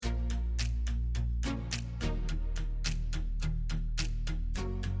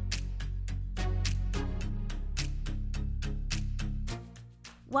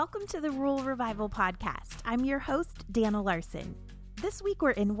Welcome to the Rural Revival Podcast. I'm your host, Dana Larson. This week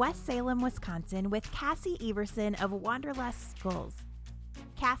we're in West Salem, Wisconsin with Cassie Everson of Wanderlust Skulls.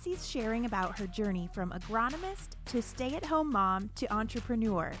 Cassie's sharing about her journey from agronomist to stay-at-home mom to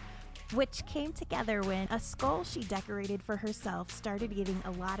entrepreneur, which came together when a skull she decorated for herself started getting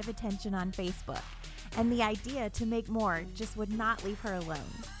a lot of attention on Facebook, and the idea to make more just would not leave her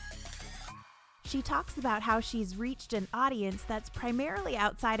alone. She talks about how she's reached an audience that's primarily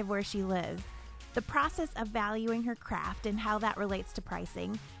outside of where she lives, the process of valuing her craft and how that relates to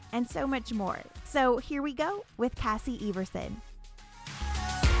pricing, and so much more. So here we go with Cassie Everson.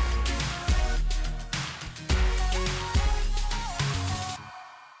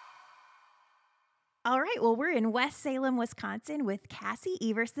 All right, well, we're in West Salem, Wisconsin with Cassie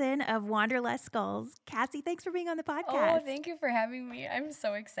Everson of Wanderlust Skulls. Cassie, thanks for being on the podcast. Oh, thank you for having me. I'm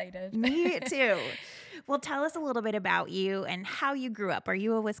so excited. Me too. Well, tell us a little bit about you and how you grew up. Are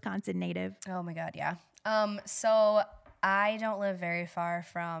you a Wisconsin native? Oh my God, yeah. So I don't live very far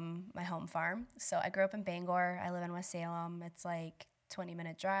from my home farm. So I grew up in Bangor. I live in West Salem. It's like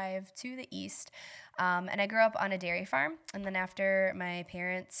 20-minute drive to the east. And I grew up on a dairy farm. And then after my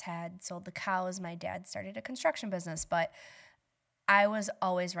parents had sold the cows, my dad started a construction business. But I was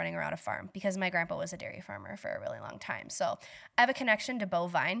always running around a farm because my grandpa was a dairy farmer for a really long time. So I have a connection to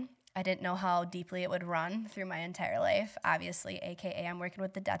bovine. I didn't know how deeply it would run through my entire life, obviously, AKA I'm working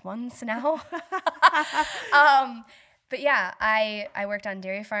with the dead ones now. But yeah, I worked on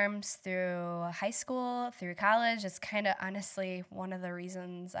dairy farms through high school, through college. It's kind of honestly one of the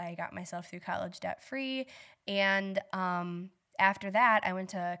reasons I got myself through college debt-free. And after that, I went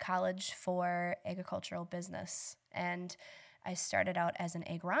to college for agricultural business. And I started out as an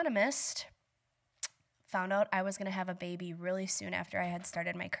agronomist, found out I was going to have a baby really soon after I had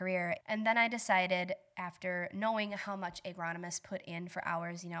started my career. And then I decided, after knowing how much agronomists put in for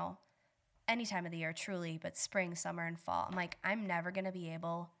hours, any time of the year, truly, but spring, summer, and fall. I'm like, I'm never going to be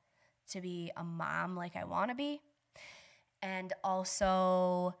able to be a mom like I want to be and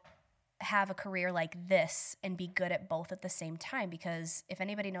also have a career like this and be good at both at the same time, because if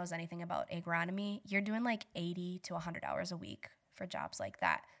anybody knows anything about agronomy, you're doing like 80 to 100 hours a week for jobs like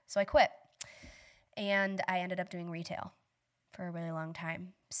that. So I quit, and I ended up doing retail for a really long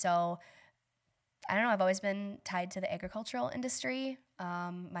time. So I don't know, I've always been tied to the agricultural industry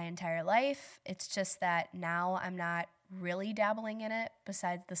my entire life. It's just that now I'm not really dabbling in it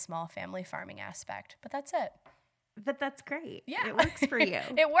besides the small family farming aspect, but that's it. But that's great. Yeah. It works for you.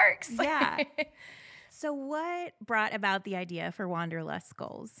 It works. Yeah. So what brought about the idea for Wanderlust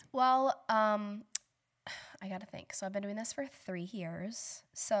Skulls? Well, I got to think. So I've been doing this for 3 years.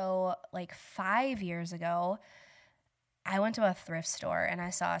 So like 5 years ago, I went to a thrift store and I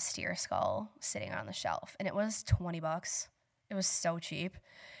saw a steer skull sitting on the shelf, and it was $20. It was so cheap.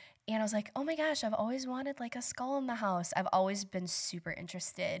 And I was like, oh my gosh, I've always wanted like a skull in the house. I've always been super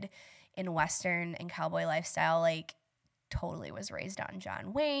interested in Western and cowboy lifestyle. Like, totally was raised on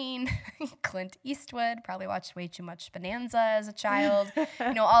John Wayne, Clint Eastwood, probably watched way too much Bonanza as a child,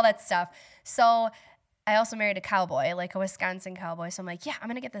 all that stuff. So I also married a cowboy, like a Wisconsin cowboy. So I'm like, yeah, I'm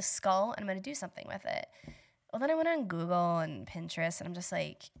going to get this skull and I'm going to do something with it. Well, then I went on Google and Pinterest, and I'm just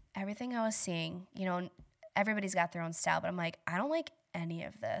like, everything I was seeing, everybody's got their own style, but I'm like, I don't like any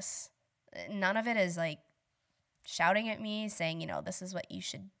of this. None of it is like shouting at me saying, this is what you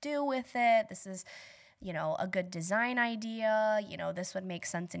should do with it. This is, a good design idea. This would make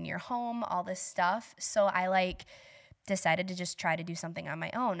sense in your home, all this stuff. So I decided to just try to do something on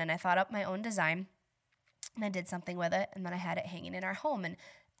my own. And I thought up my own design and I did something with it. And then I had it hanging in our home. And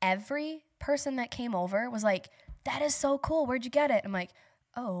every person that came over was like, that is so cool. Where'd you get it? I'm like,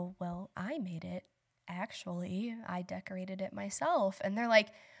 oh, well, I made it. Actually, I decorated it myself. And they're like,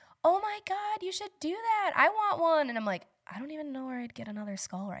 oh my God, you should do that. I want one. And I'm like, I don't even know where I'd get another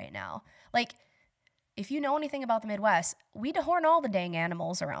skull right now. Like, if you know anything about the Midwest, we dehorn all the dang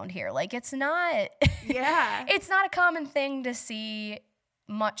animals around here. Like, it's not, it's not a common thing to see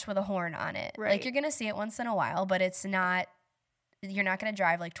much with a horn on it. Right. Like, you're going to see it once in a while, but it's not, you're not going to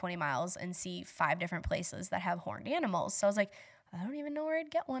drive like 20 miles and see 5 different places that have horned animals. So I was like, I don't even know where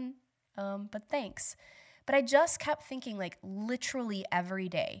I'd get one. But thanks. But I just kept thinking, like, literally every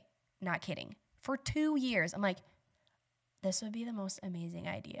day, not kidding, for 2 years, I'm like, this would be the most amazing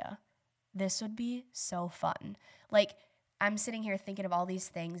idea. This would be so fun. Like, I'm sitting here thinking of all these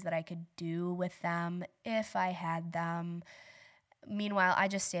things that I could do with them if I had them. Meanwhile, I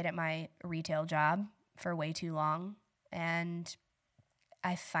just stayed at my retail job for way too long, and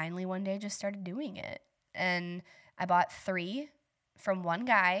I finally one day just started doing it. And I bought 3 from one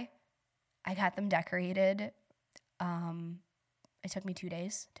guy. I got them decorated. It took me 2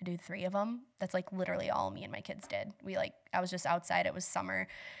 days to do 3 of them. That's like literally all me and my kids did. I was just outside. It was summer,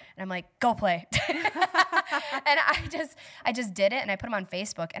 and I'm like, go play. And I just did it, and I put them on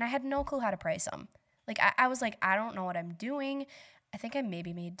Facebook, and I had no clue how to price them. Like I was like, I don't know what I'm doing. I think I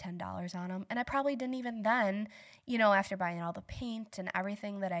maybe made $10 on them, and I probably didn't even then, after buying all the paint and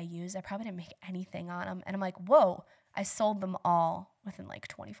everything that I use, I probably didn't make anything on them. And I'm like, whoa, I sold them all within like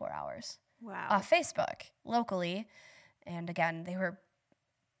 24 hours. Wow. Off Facebook, locally. And again, they were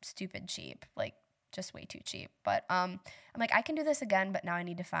stupid cheap, like just way too cheap. But I'm like, I can do this again, but now I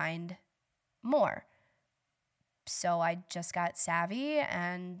need to find more. So I just got savvy,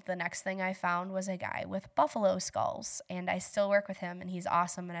 and the next thing I found was a guy with buffalo skulls, and I still work with him, and he's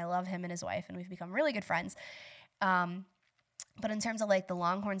awesome, and I love him and his wife, and we've become really good friends. But in terms of like the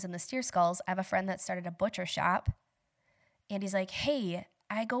longhorns and the steer skulls, I have a friend that started a butcher shop, and he's like, hey,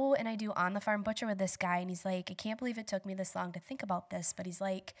 I go and I do On the Farm Butcher with this guy, and he's like, I can't believe it took me this long to think about this, but he's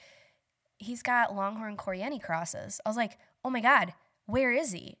like, he's got Longhorn Coriani crosses. I was like, oh my God, where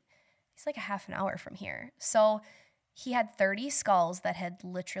is he? He's like a half an hour from here. So he had 30 skulls that had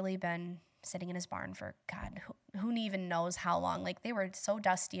literally been sitting in his barn for, God, who even knows how long. Like, they were so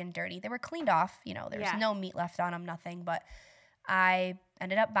dusty and dirty. They were cleaned off, there was no meat left on them, nothing, but I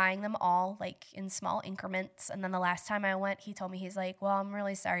ended up buying them all, like, in small increments. And then the last time I went, he told me, he's like, well, I'm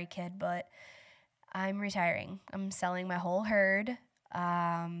really sorry, kid, but I'm retiring. I'm selling my whole herd.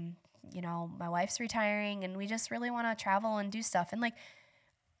 My wife's retiring, and we just really want to travel and do stuff. And, like,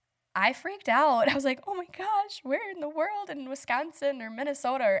 I freaked out. I was like, oh, my gosh, where in the world, in Wisconsin or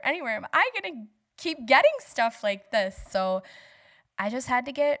Minnesota or anywhere, am I going to keep getting stuff like this? So I just had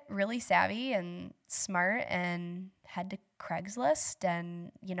to get really savvy and smart and had to Craigslist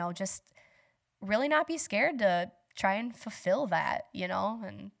and, just really not be scared to try and fulfill that,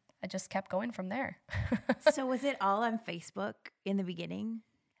 and I just kept going from there. So was it all on Facebook in the beginning?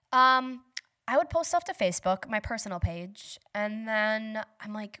 I would post stuff to Facebook, my personal page, and then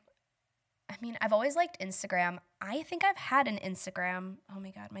I'm like, I've always liked Instagram. I think I've had an Instagram. Oh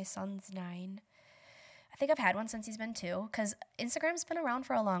my God, my son's 9. I think I've had one since he's been 2, because Instagram's been around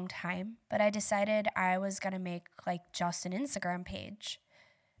for a long time, but I decided I was going to make like just an Instagram page.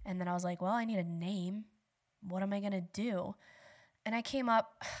 And then I was like, well, I need a name. What am I going to do? And I came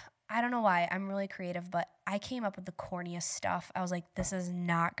up, I don't know why, I'm really creative, but I came up with the corniest stuff. I was like, this is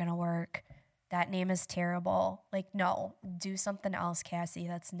not going to work. That name is terrible. Like, no, do something else, Cassie.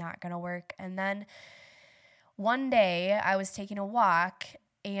 That's not going to work. And then one day I was taking a walk,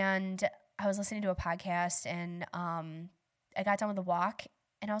 and I was listening to a podcast, and I got done with the walk,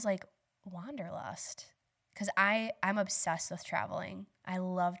 and I was like, Wanderlust. Because I'm obsessed with traveling. I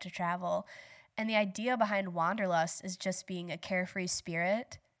love to travel. And the idea behind Wanderlust is just being a carefree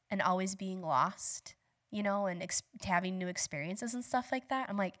spirit and always being lost, and having new experiences and stuff like that.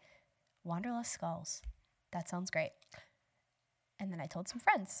 I'm like, Wanderlust skulls. That sounds great. And then I told some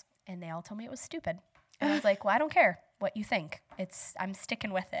friends, and they all told me it was stupid. And I was like, well, I don't care what you think. I'm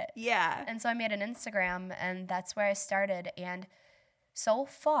sticking with it. Yeah. And so I made an Instagram, and that's where I started. And so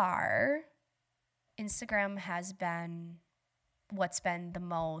far, Instagram has been what's been the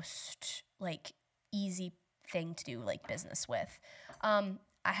most like easy thing to do like business with.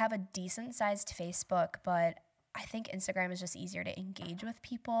 I have a decent sized Facebook, but I think Instagram is just easier to engage with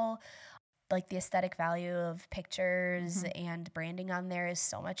people. Like, the aesthetic value of pictures and branding on there is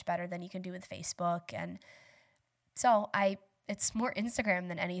so much better than you can do with Facebook. And so it's more Instagram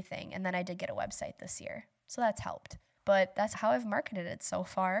than anything. And then I did get a website this year, so that's helped. But that's how I've marketed it so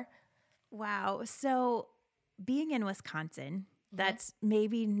far. Wow. So being in Wisconsin, that's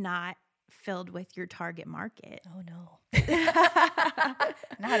maybe not filled with your target market. Oh, no.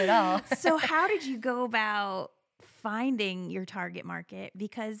 Not at all. So how did you go about finding your target market?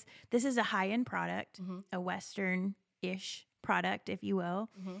 Because this is a high-end product, a Western-ish product, if you will.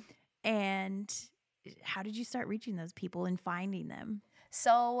 And how did you start reaching those people and finding them?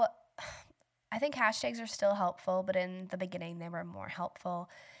 So I think hashtags are still helpful, but in the beginning they were more helpful.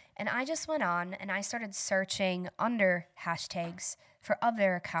 And I just went on and I started searching under hashtags for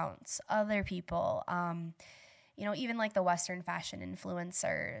other accounts, other people, even like the Western fashion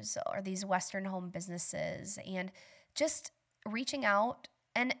influencers or these Western home businesses, and just reaching out.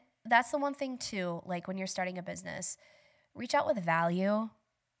 And that's the one thing too, like when you're starting a business, reach out with value.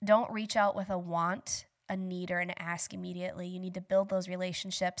 Don't reach out with a want, a need, or an ask immediately. You need to build those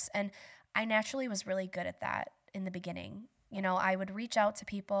relationships. And I naturally was really good at that in the beginning. I would reach out to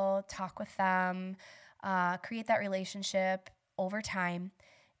people, talk with them, create that relationship over time.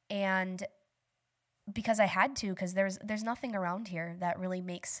 And because I had to, because there's nothing around here that really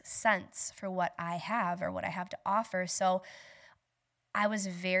makes sense for what I have or what I have to offer. So I was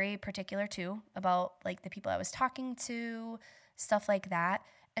very particular too about like the people I was talking to, stuff like that.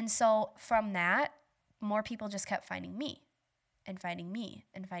 And so from that, more people just kept finding me and finding me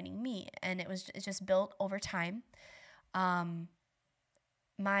and finding me. And it just built over time. A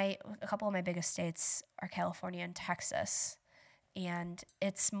couple of my biggest states are California and Texas. And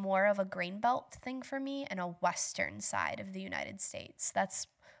it's more of a grain belt thing for me and a western side of the United States. That's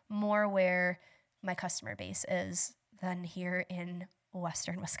more where my customer base is than here in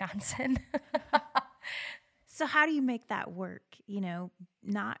western Wisconsin. So how do you make that work, you know,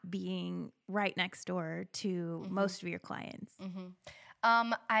 not being right next door to most of your clients?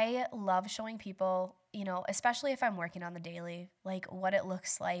 I love showing people, you know, especially if I'm working on the daily, like what it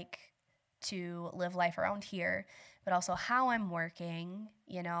looks like to live life around here, but also how I'm working,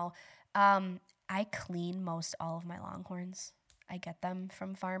 you know. I clean most all of my Longhorns. I get them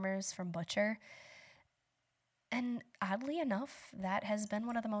from farmers, from butcher. And oddly enough, that has been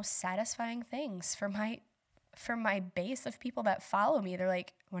one of the most satisfying things for my base of people that follow me. They're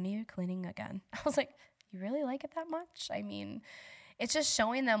like, when are you cleaning again? I was like, you really like it that much? I mean, it's just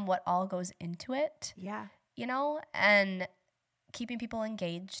showing them what all goes into it. Yeah. You know, and keeping people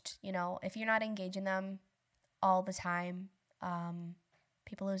engaged. You know, if you're not engaging them all the time,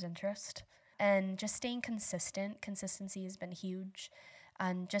 people lose interest. And just staying consistent. Consistency has been huge.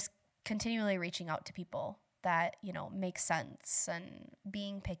 And just continually reaching out to people that, you know, make sense, and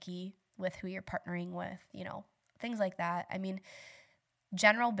being picky with who you're partnering with, you know, things like that. I mean,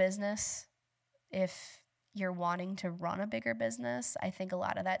 general business, if you're wanting to run a bigger business, I think a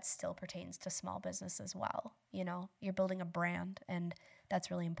lot of that still pertains to small business as well. You know, you're building a brand, and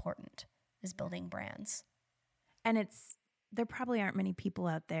that's really important, is building brands. And there probably aren't many people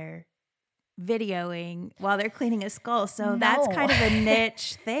out there videoing while they're cleaning a skull. So that's kind of a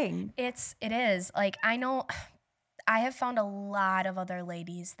niche thing. It is. Like, I know I have found a lot of other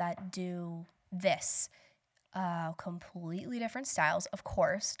ladies that do this, completely different styles, of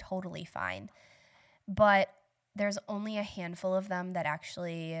course, totally fine. But there's only a handful of them that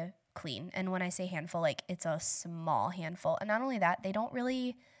actually clean. And when I say handful, like, it's a small handful. And not only that, they don't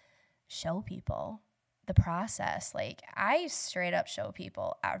really show people the process. Like, I straight up show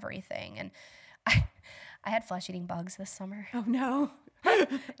people everything. And I had flesh-eating bugs this summer. Oh, no.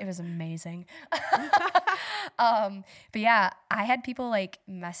 It was amazing. But yeah, I had people like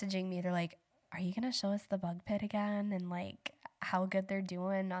messaging me. They're like, are you going to show us the bug pit again? And like how good they're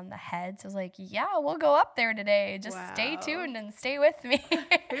doing on the heads. I was like, yeah, we'll go up there today. Just stay tuned and stay with me.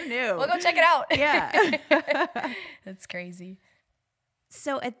 Who knew? We'll go check it out. Yeah. That's crazy.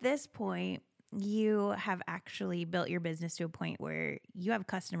 So at this point, you have actually built your business to a point where you have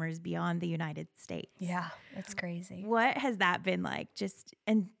customers beyond the United States. Yeah, that's crazy. What has that been like?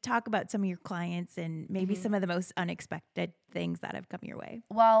 And talk about some of your clients and maybe some of the most unexpected things that have come your way.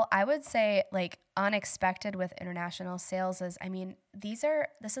 Well, I would say like unexpected with international sales is, I mean,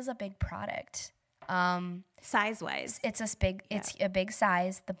 this is a big product. Size-wise. It's a big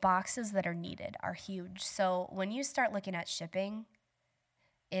size. The boxes that are needed are huge. So when you start looking at shipping,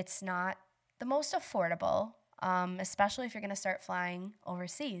 it's not the most affordable, especially if you're going to start flying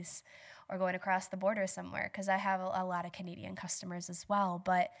overseas or going across the border somewhere, because I have a lot of Canadian customers as well.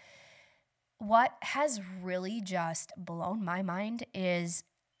 But what has really just blown my mind is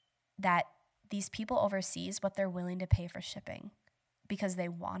that these people overseas, what they're willing to pay for shipping because they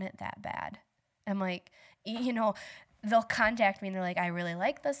want it that bad. I'm like, you know, they'll contact me and they're like, I really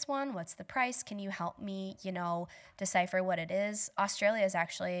like this one. What's the price? Can you help me, you know, decipher what it is? Australia is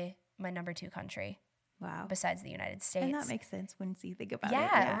actually my number 2 country. Wow. Besides the United States. And that makes sense once you think about it.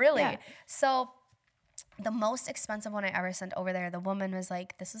 Yeah, really. Yeah. So the most expensive one I ever sent over there, the woman was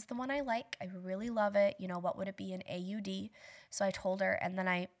like, this is the one I like. I really love it. You know, what would it be in AUD? So I told her, and then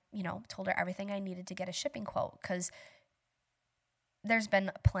I, you know, told her everything I needed to get a shipping quote, because there's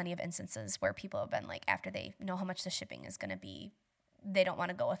been plenty of instances where people have been like, after they know how much the shipping is going to be, they don't want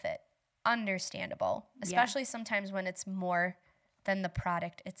to go with it. Understandable. Especially sometimes when it's more than the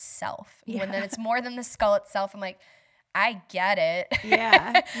product itself. Yeah. When then it's more than the skull itself. I'm like, I get it.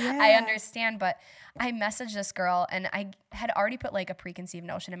 Yeah. I understand. But I messaged this girl, and I had already put like a preconceived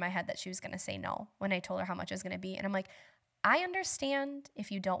notion in my head that she was going to say no when I told her how much it was going to be. And I'm like, I understand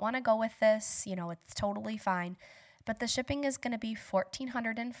if you don't want to go with this, you know, it's totally fine. But the shipping is going to be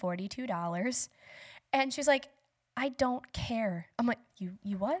 $1,442. And she's like, I don't care. I'm like,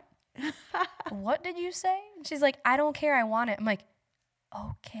 you what? What did you say? And she's like, I don't care. I want it. I'm like,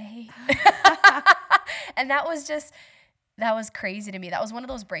 okay. And that was crazy to me. That was one of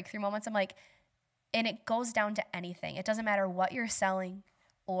those breakthrough moments. I'm like, and it goes down to anything. It doesn't matter what you're selling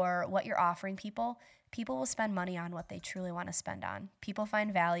or what you're offering people. people will spend money on what they truly want to spend on. People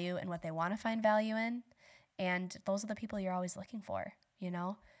find value in what they want to find value in, and those are the people you're always looking for, you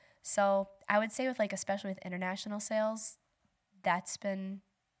know? So I would say with like, especially with international sales, it's been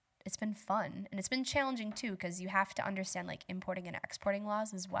fun, and it's been challenging too, because you have to understand like importing and exporting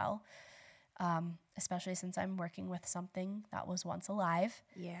laws as well. Especially since I'm working with something that was once alive.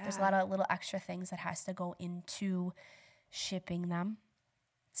 Yeah. There's a lot of little extra things that has to go into shipping them.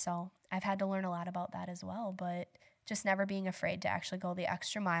 So I've had to learn a lot about that as well, but just never being afraid to actually go the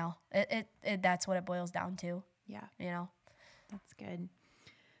extra mile. That's what it boils down to. Yeah. You know? That's good.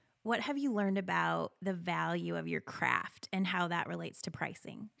 What have you learned about the value of your craft and how that relates to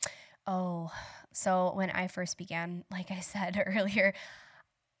pricing? Oh, so when I first began, like I said earlier,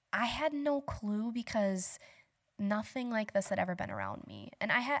 I had no clue because nothing like this had ever been around me. And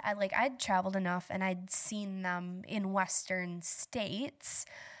I'd traveled enough and I'd seen them in Western states.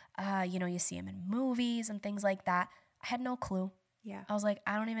 You see them in movies and things like that. I had no clue. Yeah. I was like,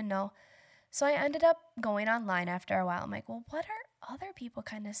 I don't even know. So I ended up going online after a while. I'm like, well, what are other people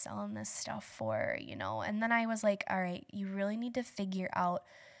kind of selling this stuff for, And then I was like, all right, you really need to figure out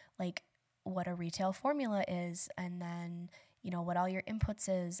like what a retail formula is, and then what all your inputs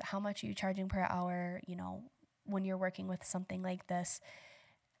is, how much are you charging per hour, when you're working with something like this.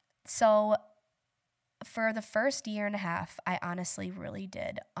 So for the first year and a half, I honestly really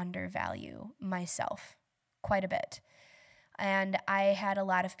did undervalue myself quite a bit. And I had a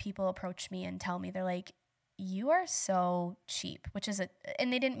lot of people approach me and tell me, they're like, you are so cheap,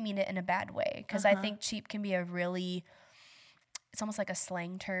 and they didn't mean it in a bad way, because I think cheap can be it's almost like a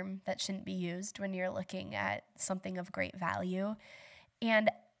slang term that shouldn't be used when you're looking at something of great value. And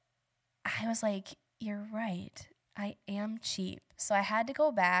I was like, you're right. I am cheap. So I had to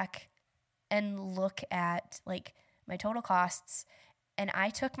go back and look at like my total costs. And I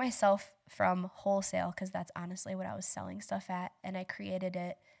took myself from wholesale, because that's honestly what I was selling stuff at, and I created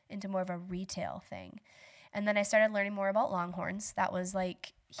it into more of a retail thing. And then I started learning more about Longhorns. That was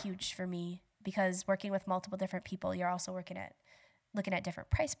like huge for me, because working with multiple different people, you're also looking at different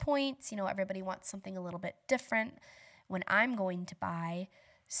price points. Everybody wants something a little bit different when I'm going to buy.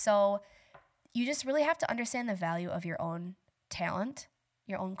 So you just really have to understand the value of your own talent,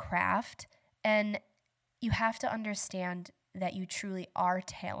 your own craft, and you have to understand that you truly are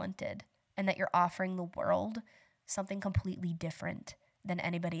talented and that you're offering the world something completely different than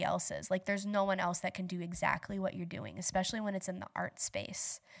anybody else's. Like, there's no one else that can do exactly what you're doing, especially when it's in the art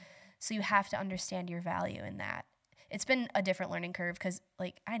space. So you have to understand your value in that. It's been a different learning curve, because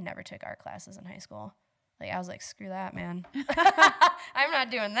like I never took art classes in high school. Like, I was like, screw that, man. I'm not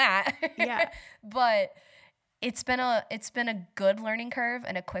doing that. Yeah. But it's been a good learning curve,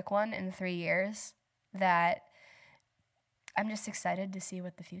 and a quick one in 3 years, that I'm just excited to see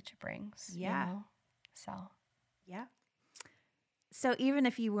what the future brings. Yeah. So. Yeah. So even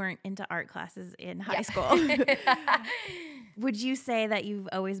if you weren't into art classes in high school, would you say that you've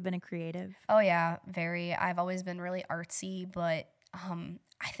always been a creative? Oh yeah, very. I've always been really artsy, but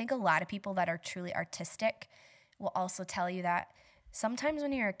I think a lot of people that are truly artistic will also tell you that sometimes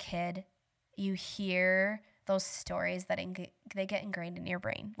when you're a kid, you hear those stories that they get ingrained in your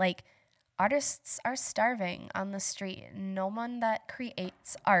brain. Like, artists are starving on the street. No one that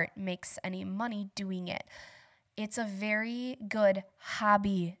creates art makes any money doing it. It's a very good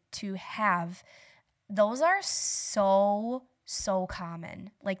hobby to have. Those are so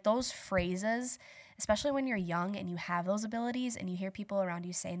common. Like, those phrases, especially when you're young and you have those abilities and you hear people around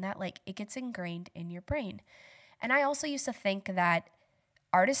you saying that, like, it gets ingrained in your brain. And I also used to think that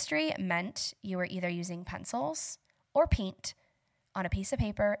artistry meant you were either using pencils or paint on a piece of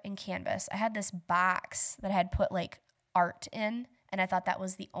paper and canvas. I had this box that I had put like art in, and I thought that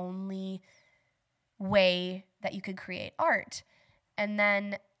was the only way that you could create art. And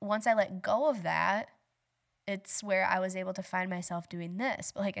then once I let go of that, it's where I was able to find myself doing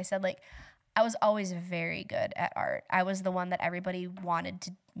this. But like I said, like, I was always very good at art. I was the one that everybody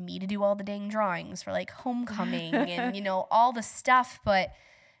wanted me to do all the dang drawings for like homecoming and, all the stuff. But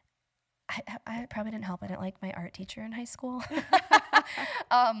I probably didn't help. I didn't like my art teacher in high school.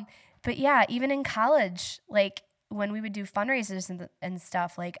 But yeah, even in college, like when we would do fundraisers and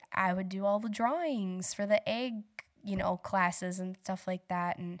stuff, like I would do all the drawings for the egg, classes and stuff like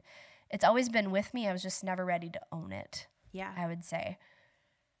that. And it's always been with me. I was just never ready to own it. Yeah. I would say.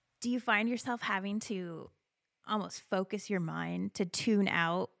 Do you find yourself having to almost focus your mind to tune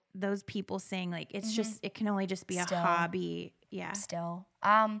out those people saying like, it's just, it can only just be a hobby? Yeah. Still.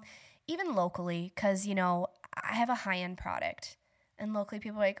 Even locally, because, I have a high-end product. And locally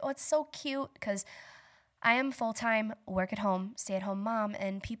people are like, oh, it's so cute, because I am full-time, work at home, stay-at-home mom,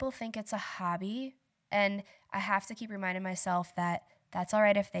 and people think it's a hobby And I have to keep reminding myself that that's all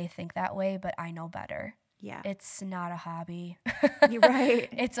right if they think that way, but I know better. Yeah. It's not a hobby. You're right.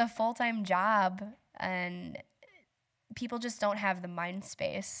 It's a full-time job, and people just don't have the mind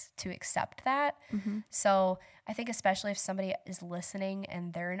space to accept that. Mm-hmm. So I think especially if somebody is listening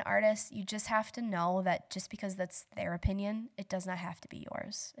and they're an artist, you just have to know that just because that's their opinion, it does not have to be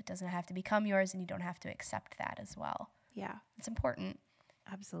yours. It doesn't have to become yours, and you don't have to accept that as well. Yeah. It's important.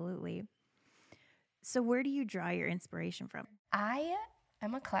 Absolutely. So where do you draw your inspiration from? I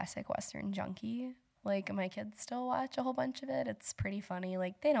am a classic Western junkie. Like, my kids still watch a whole bunch of it. It's pretty funny.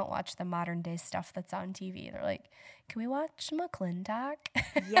 Like, they don't watch the modern day stuff that's on TV. They're like, can we watch McClintock?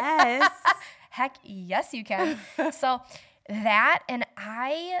 Yes. Heck, yes, you can. So that, and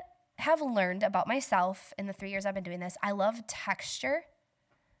I have learned about myself in the 3 years I've been doing this. I love texture.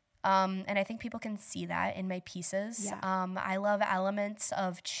 And I think people can see that in my pieces. Yeah. I love elements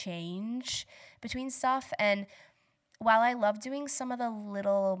of change between stuff. And while I love doing some of the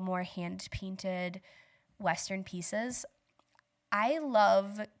little more hand-painted Western pieces, I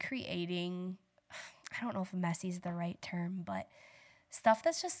love creating, I don't know if messy is the right term, but stuff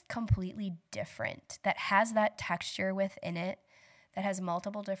that's just completely different, that has that texture within it, that has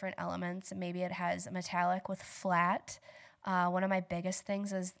multiple different elements. Maybe it has metallic with flat. One of my biggest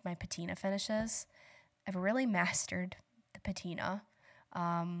things is my patina finishes. I've really mastered the patina.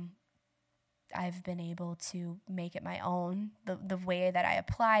 I've been able to make it my own, the way that I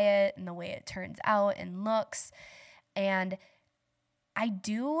apply it and the way it turns out and looks. And I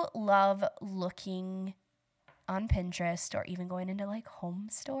do love looking on Pinterest or even going into like home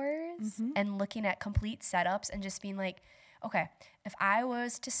stores and looking at complete setups and just being like, okay, if I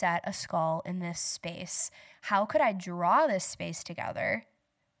was to set a skull in this space, how could I draw this space together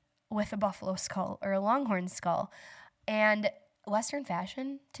with a buffalo skull or a longhorn skull? And Western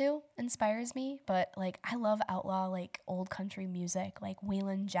fashion too inspires me, but like I love outlaw, like old country music, like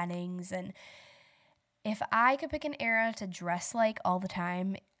Waylon Jennings. And if I could pick an era to dress like all the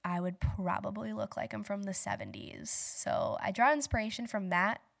time, I would probably look like I'm from the 70s. So I draw inspiration from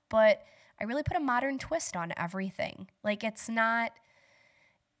that, but I really put a modern twist on everything. Like, it's not,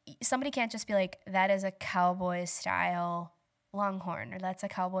 somebody can't just be like, that is a cowboy style longhorn or that's a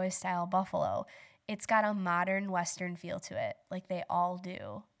cowboy style buffalo. It's got a modern Western feel to it, like they all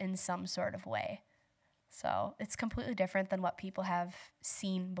do in some sort of way. So it's completely different than what people have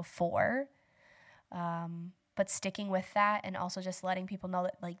seen before. But sticking with that and also just letting people know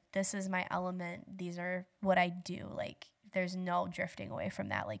that, like, this is my element. These are what I do. Like, there's no drifting away from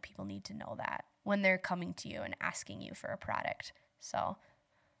that. Like, people need to know that when they're coming to you and asking you for a product. So,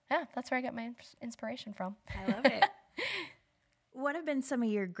 yeah, that's where I get my inspiration from. I love it. What have been some of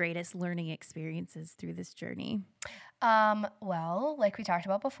your greatest learning experiences through this journey? Well, like we talked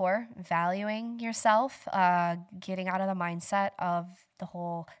about before, valuing yourself, getting out of the mindset of the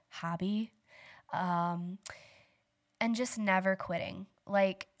whole hobby, and just never quitting.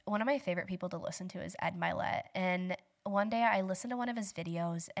 Like, one of my favorite people to listen to is Ed Milet. And one day I listened to one of his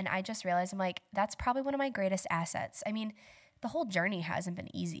videos and I just realized, I'm like, that's probably one of my greatest assets. I mean, the whole journey hasn't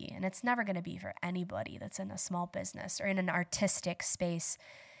been easy, and it's never going to be for anybody that's in a small business or in an artistic space.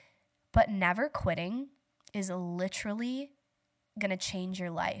 But never quitting is literally going to change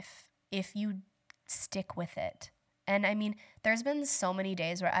your life if you stick with it. And I mean, there's been so many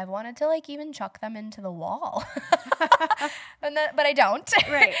days where I've wanted to like even chuck them into the wall, but I don't.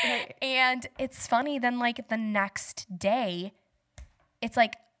 Right. And it's funny, then like the next day, it's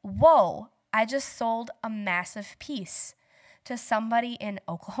like, whoa, I just sold a massive piece to somebody in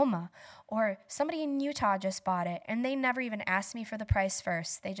Oklahoma, or somebody in Utah just bought it and they never even asked me for the price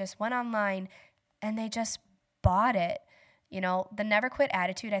first. They just went online and they just bought it. You know, the never quit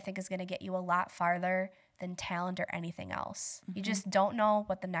attitude, I think, is going to get you a lot farther than talent or anything else. You just don't know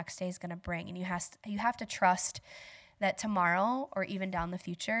what the next day is going to bring, and you have to trust that tomorrow or even down the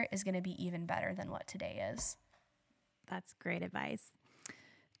future is going to be even better than what today is. That's great advice.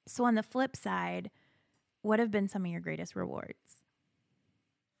 So on the flip side, what have been some of your greatest rewards?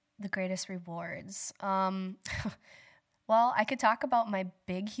 The greatest rewards. Well, I could talk about my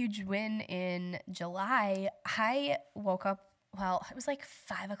big, huge win in July. I woke up, well, it was like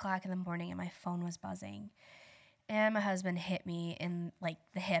 5 o'clock in the morning and my phone was buzzing. And my husband hit me in like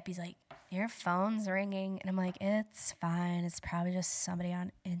the hip. He's like, your phone's ringing. And I'm like, it's fine. It's probably just somebody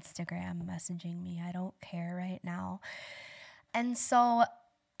on Instagram messaging me. I don't care right now. And so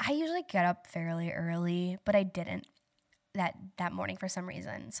I usually get up fairly early, but I didn't that morning for some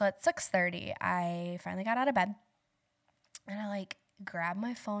reason. So at 6:30, I finally got out of bed, and I like grabbed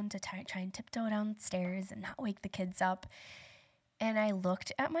my phone to try and tiptoe downstairs and not wake the kids up. And I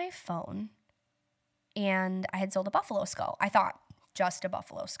looked at my phone, and I had sold a buffalo skull. I thought just a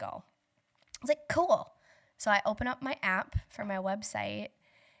buffalo skull. I was like, cool. So I open up my app for my website,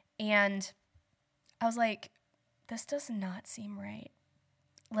 and I was like, this does not seem right.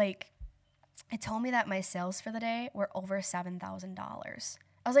 Like, it told me that my sales for the day were over $7,000.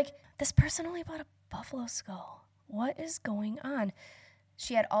 I was like, this person only bought a buffalo skull. What is going on?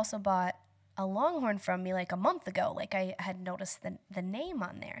 She had also bought a longhorn from me like a month ago. Like, I had noticed the name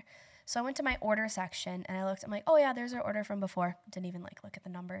on there. So I went to my order section and I looked. I'm like, oh yeah, there's our order from before. Didn't even like look at the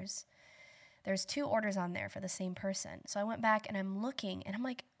numbers. There's 2 orders on there for the same person. So I went back and I'm looking and I'm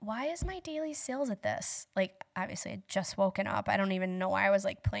like, why is my daily sales at this? Like, obviously I'd just woken up. I don't even know why I was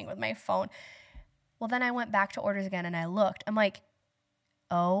like playing with my phone. Well, then I went back to orders again and I looked. I'm like,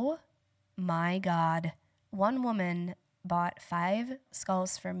 oh my God. One woman bought 5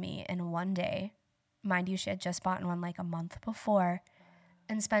 skulls from me in one day. Mind you, she had just bought one like a month before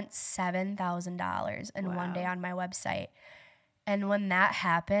and spent $7,000 in one day on my website. And when that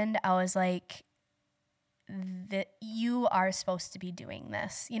happened, I was like, you are supposed to be doing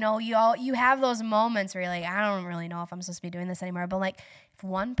this. You know, you have those moments where you're like, I don't really know if I'm supposed to be doing this anymore. But like, if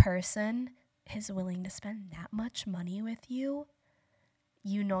one person is willing to spend that much money with you,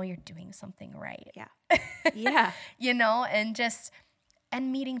 you know you're doing something right. Yeah. Yeah. You know,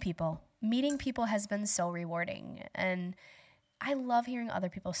 and meeting people. Meeting people has been so rewarding. And I love hearing other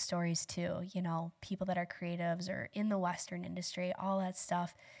people's stories too, you know, people that are creatives or in the Western industry, all that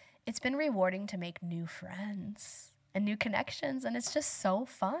stuff. It's been rewarding to make new friends and new connections, and it's just so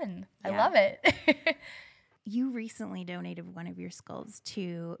fun. Yeah. I love it. You recently donated one of your skulls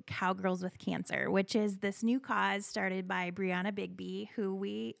to Cowgirls with Cancer, which is this new cause started by Brianna Bigby, who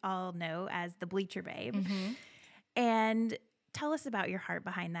we all know as the Bleacher Babe. Mm-hmm. And tell us about your heart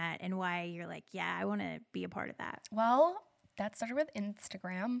behind that and why you're like, yeah, I want to be a part of that. Well, that started with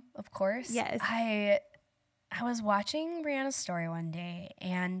Instagram, of course. Yes. I was watching Brianna's story one day,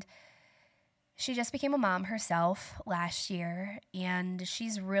 and she just became a mom herself last year, and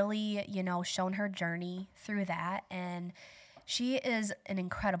she's really, you know, shown her journey through that, and she is an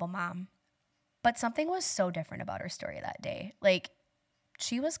incredible mom. But something was so different about her story that day. Like,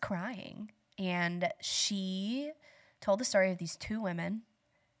 she was crying, and she told the story of these 2 women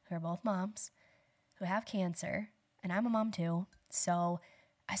who are both moms who have cancer. And I'm a mom too. So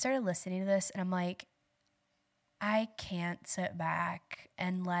I started listening to this and I'm like, I can't sit back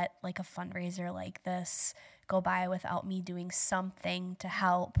and let like a fundraiser like this go by without me doing something to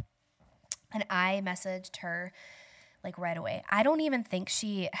help. And I messaged her like right away. I don't even think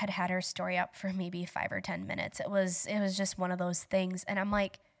she had her story up for maybe 5 or 10 minutes. It was just one of those things. And I'm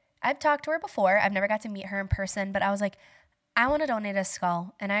like, I've talked to her before. I've never got to meet her in person, but I was like, I want to donate a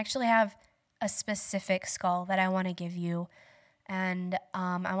skull. And I actually have a specific skull that I want to give you. And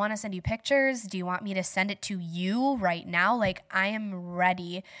I want to send you pictures. Do you want me to send it to you right now? Like, I am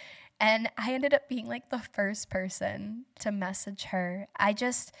ready. And I ended up being like the first person to message her.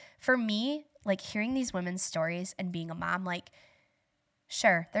 For me, like hearing these women's stories and being a mom, like,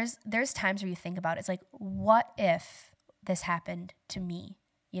 sure, there's times where you think about it. It's like, what if this happened to me?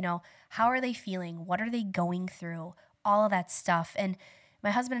 You know, how are they feeling? What are they going through? All of that stuff. And my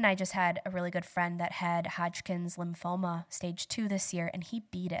husband and I just had a really good friend that had Hodgkin's lymphoma stage 2 this year, and he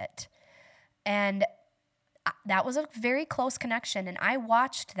beat it. And that was a very close connection. And I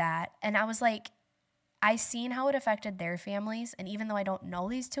watched that, and I was like, I seen how it affected their families. And even though I don't know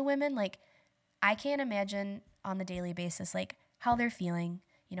these 2 women, like, I can't imagine on the daily basis, like, how they're feeling.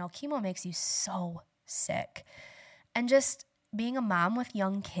 You know, chemo makes you so sick. And just being a mom with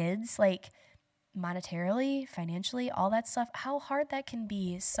young kids, like, monetarily, financially, all that stuff, how hard that can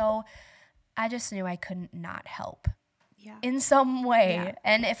be. So I just knew I couldn't not help in some way. Yeah.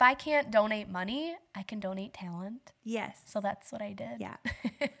 And if I can't donate money, I can donate talent. Yes. So that's what I did. Yeah.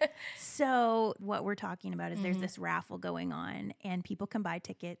 So what we're talking about is there's this raffle going on, and people can buy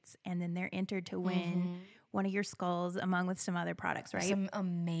tickets, and then they're entered to win one of your skulls along with some other products, right? Some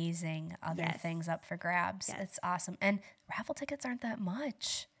amazing other things up for grabs. Yes. It's awesome. And raffle tickets aren't that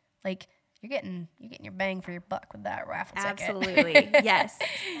much. Like, you're getting your bang for your buck with that raffle ticket. Absolutely. Yes.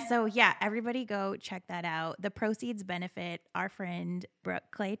 So yeah, everybody go check that out. The proceeds benefit our friend Brooke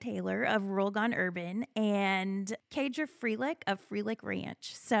Clay Taylor of Rural Gone Urban and Kadra Freelick of Freelick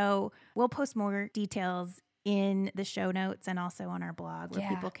Ranch. So we'll post more details in the show notes and also on our blog where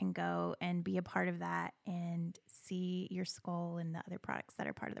people can go and be a part of that and see your skull and the other products that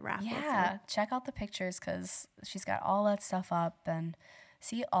are part of the raffle. Yeah. So check out the pictures because she's got all that stuff up, and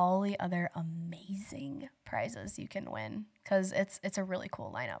see all the other amazing prizes you can win because it's a really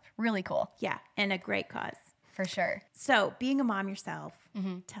cool lineup. Really cool. Yeah, and a great cause. for sure. So being a mom yourself,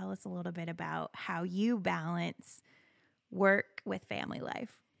 tell us a little bit about how you balance work with family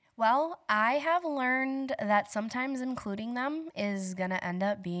life. Well, I have learned that sometimes including them is going to end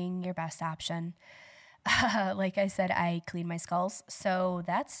up being your best option. Like I said, I clean my skulls, so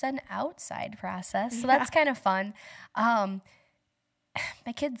that's an outside process. So that's kind of fun.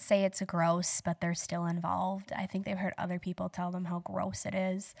 My kids say it's gross, but they're still involved. I think they've heard other people tell them how gross it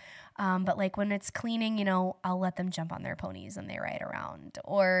is. But like when it's cleaning, you know, I'll let them jump on their ponies and they ride around.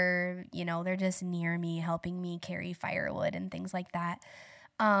 Or, you know, they're just near me helping me carry firewood and things like that.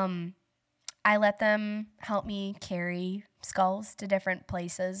 I let them help me carry skulls to different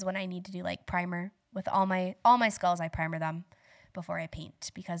places when I need to do like primer. With all my skulls, I primer them before I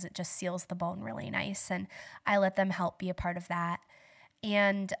paint because it just seals the bone really nice. And I let them help be a part of that.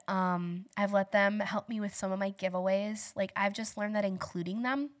 And I've let them help me with some of my giveaways. Like I've just learned that including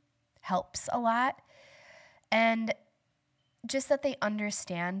them helps a lot. And just that they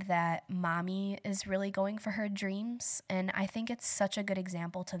understand that mommy is really going for her dreams. And I think it's such a good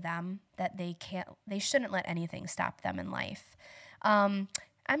example to them that they shouldn't let anything stop them in life.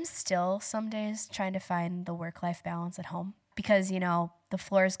 I'm still some days trying to find the work-life balance at home because, you know, the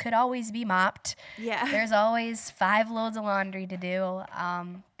floors could always be mopped. Yeah. There's always 5 loads of laundry to do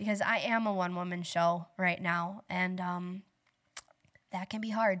because I am a one-woman show right now. And that can be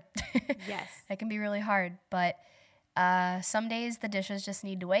hard. Yes. That can be really hard. But some days the dishes just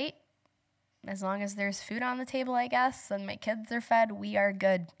need to wait. As long as there's food on the table, I guess, and my kids are fed, we are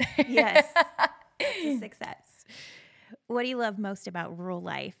good. Yes. That's a success. What do you love most about rural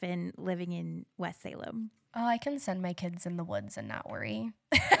life and living in West Salem? Oh, I can send my kids in the woods and not worry.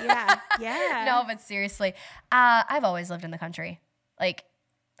 Yeah. No, but seriously, I've always lived in the country. Like,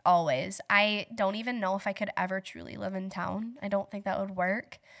 always. I don't even know if I could ever truly live in town. I don't think that would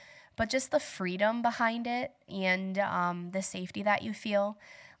work. But just the freedom behind it and the safety that you feel.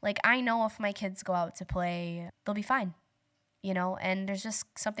 Like, I know if my kids go out to play, they'll be fine, you know? And there's just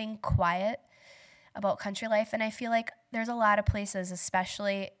something quiet about country life. And I feel like there's a lot of places,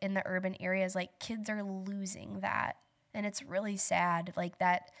 especially in the urban areas, like kids are losing that. And it's really sad, like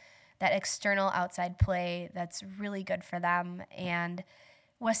that external outside play that's really good for them. And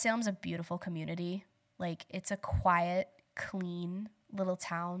West Salem's a beautiful community. Like it's a quiet, clean little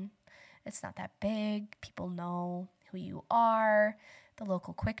town. It's not that big. People know who you are. The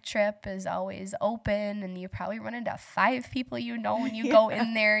local Quick Trip is always open, and you probably run into 5 people you know when you go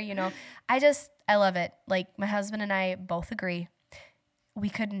in there, you know. I love it. Like, my husband and I both agree. We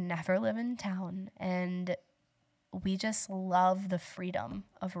could never live in town, and we just love the freedom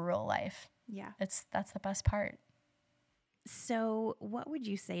of rural life. Yeah. That's the best part. So what would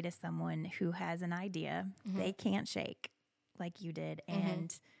you say to someone who has an idea they can't shake like you did,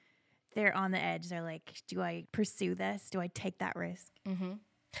 and they're on the edge? They're like, do I pursue this? Do I take that risk?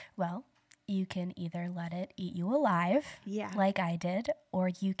 Well, you can either let it eat you alive, like I did, or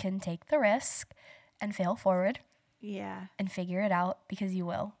you can take the risk and fail forward and figure it out, because you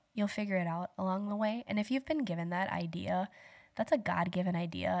will. You'll figure it out along the way. And if you've been given that idea, that's a God-given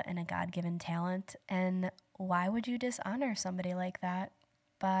idea and a God-given talent. And why would you dishonor somebody like that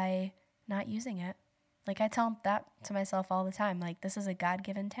by not using it? Like, I tell that to myself all the time. Like, this is a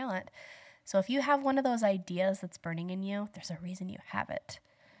God-given talent. So if you have one of those ideas that's burning in you, there's a reason you have it.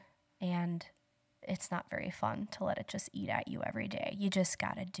 And it's not very fun to let it just eat at you every day. You just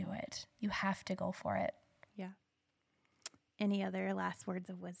got to do it. You have to go for it. Yeah. Any other last words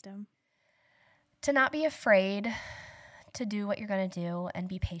of wisdom? To not be afraid to do what you're going to do and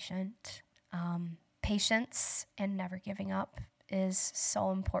be patient. Patience and never giving up is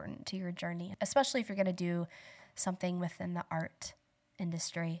so important to your journey, especially if you're going to do something within the art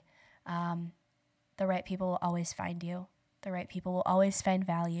industry. The right people will always find you. The right people will always find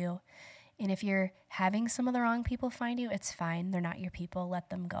value. And if you're having some of the wrong people find you, it's fine. They're not your people.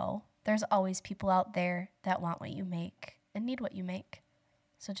 Let them go. There's always people out there that want what you make and need what you make.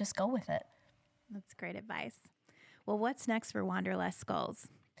 So just go with it. That's great advice. Well, what's next for Wanderlust Skulls?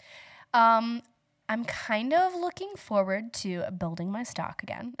 I'm kind of looking forward to building my stock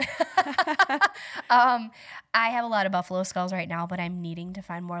again. I have a lot of buffalo skulls right now, but I'm needing to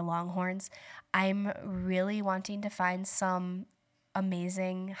find more longhorns. I'm really wanting to find some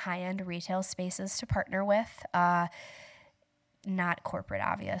amazing high-end retail spaces to partner with. Not corporate,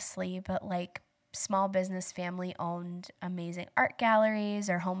 obviously, but like small business, family-owned, amazing art galleries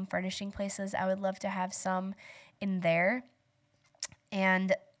or home furnishing places. I would love to have some in there.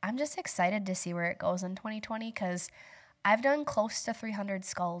 And I'm just excited to see where it goes in 2020, because I've done close to 300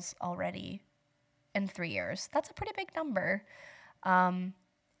 skulls already in 3 years. That's a pretty big number. And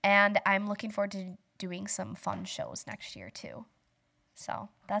I'm looking forward to doing some fun shows next year too. So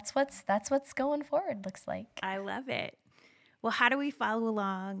that's what's going forward looks like. I love it. Well, how do we follow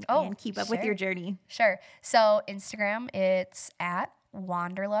along and keep up with your journey? Sure. So Instagram, it's at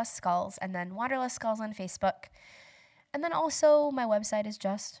Wanderlust Skulls, and then Wanderlust Skulls on Facebook. And then also my website is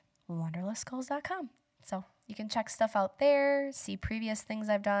just wanderlustskulls.com. So you can check stuff out there, see previous things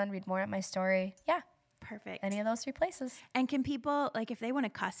I've done, read more at my story. Yeah. Perfect. Any of those 3 places. And can people, like if they want a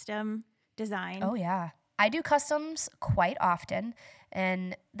custom design? Oh, yeah. I do customs quite often.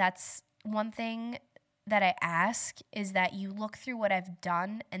 And that's one thing that I ask is that you look through what I've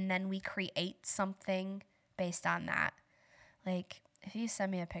done and then we create something based on that. Like if you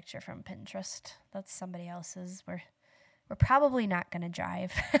send me a picture from Pinterest, that's somebody else's. We're probably not going to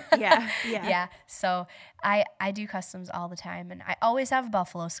jive. Yeah. So I do customs all the time, and I always have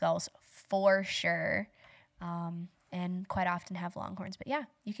buffalo skulls for sure. And quite often have longhorns. But yeah,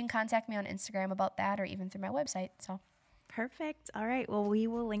 you can contact me on Instagram about that or even through my website. So perfect. All right. Well, we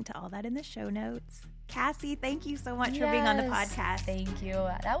will link to all that in the show notes. Cassie, thank you so much for being on the podcast. Thank you.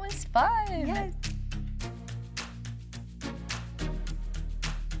 That was fun. Yes.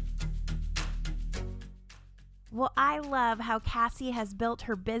 Well, I love how Cassie has built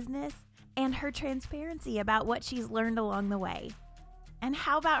her business and her transparency about what she's learned along the way. And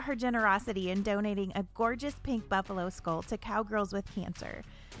how about her generosity in donating a gorgeous pink buffalo skull to Cowgirls with Cancer?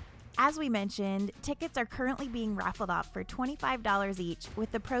 As we mentioned, tickets are currently being raffled off for $25 each,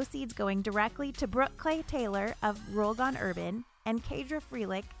 with the proceeds going directly to Brooke Clay Taylor of Roll Gone Urban and Kadra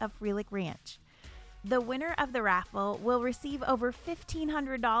Freelick of Freelick Ranch. The winner of the raffle will receive over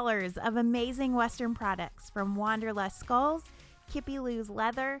 $1,500 of amazing Western products from Wanderlust Skulls, Kippy Lou's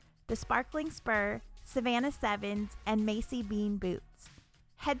Leather, The Sparkling Spur, Savannah Sevens, and Macy Bean Boots.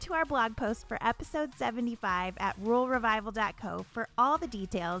 Head to our blog post for episode 75 at ruralrevival.co for all the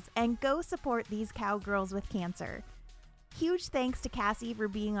details, and go support these Cowgirls with Cancer. Huge thanks to Cassie for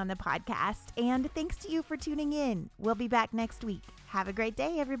being on the podcast, and thanks to you for tuning in. We'll be back next week. Have a great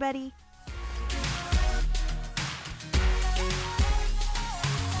day, everybody.